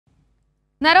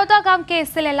Naroda Gam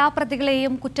കേസിൽ എല്ലാ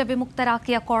പ്രതികളെയും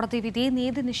കുറ്റവിമുക്തരാക്കിയ കോടതി വിധി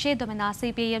നീതി നിഷേധമെന്ന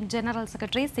CPIM general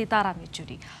secretary Sitaram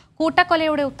Yechury.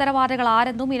 കൂട്ടക്കൊലയുടെ ഉത്തരവാദികൾ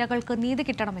ആരെന്നും ഇരകൾക്ക് നീതി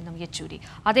കിട്ടണമെന്നും യെച്ചൂരി.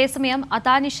 അതേസമയം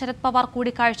അദാനി ശരത് പവാർ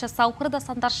കൂടിക്കാഴ്ച സൗഹൃദ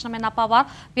സന്ദർശനമെന്ന പവാർ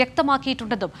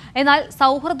വ്യക്തമാക്കിയിട്ടുണ്ടെന്നും എന്നാൽ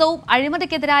സൗഹൃദവും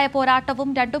അഴിമതിക്കെതിരായ പോരാട്ടവും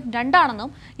രണ്ടും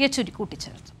രണ്ടാണെന്നും യെച്ചൂരി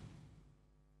കൂട്ടിച്ചേർത്തു.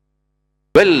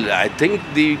 Well, I think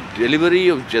the delivery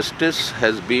of justice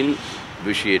has been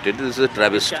vitiated. This is a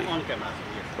travesty.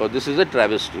 This is a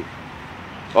travesty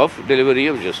of delivery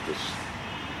of justice.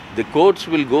 The courts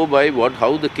will go by how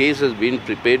the case has been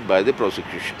prepared by the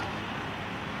prosecution.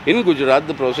 In Gujarat,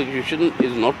 the prosecution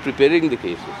is not preparing the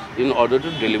cases in order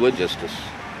to deliver justice.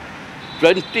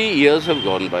 20 years have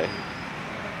gone by.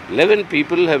 11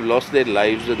 people have lost their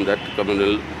lives in that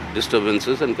communal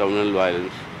disturbances and communal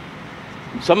violence.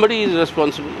 Somebody is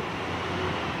responsible.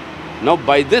 Now,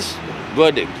 by this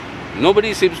verdict,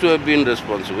 nobody seems to have been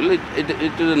responsible.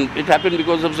 It happened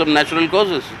because of some natural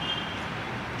causes.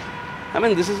 I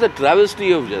mean, this is a travesty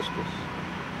of justice.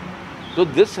 So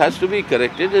this has to be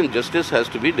corrected and justice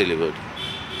has to be delivered.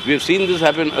 We have seen this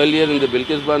happen earlier in the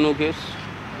Bilkis Banu case.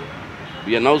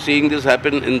 We are now seeing this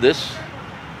happen in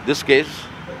this case.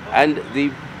 And the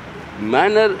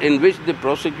manner in which the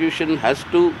prosecution has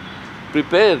to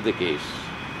prepare the case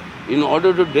in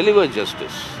order to deliver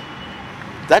justice,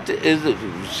 that is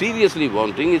seriously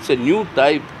wanting. It's a new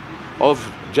type of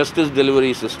justice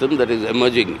delivery system that is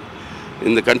emerging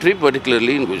in the country,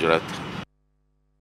 particularly in Gujarat.